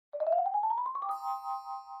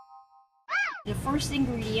The first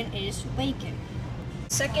ingredient is bacon.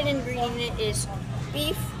 Second ingredient is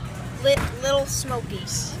beef little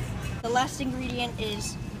smokies. The last ingredient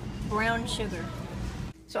is brown sugar.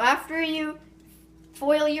 So after you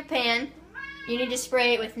foil your pan, you need to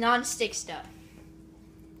spray it with non-stick stuff.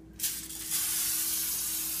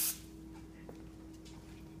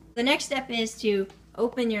 The next step is to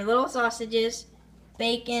open your little sausages,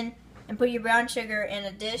 bacon, and put your brown sugar in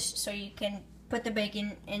a dish so you can put the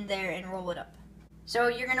bacon in there and roll it up. So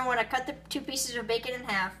you're going to want to cut the 2 pieces of bacon in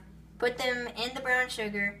half, put them in the brown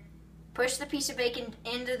sugar, push the piece of bacon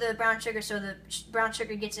into the brown sugar so the brown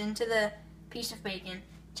sugar gets into the piece of bacon,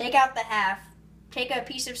 take out the half, take a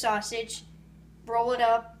piece of sausage, roll it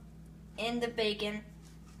up in the bacon,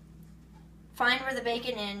 find where the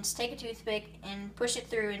bacon ends, take a toothpick, and push it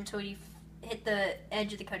through until you hit the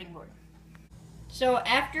edge of the cutting board. So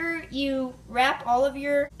after you wrap all of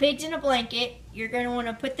your pigs in a blanket, you're going to want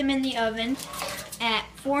to put them in the oven at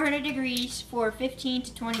 400 degrees for 15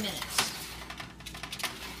 to 20 minutes.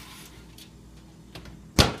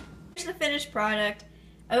 Here's the finished product.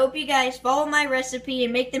 I hope you guys follow my recipe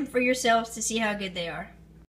and make them for yourselves to see how good they are.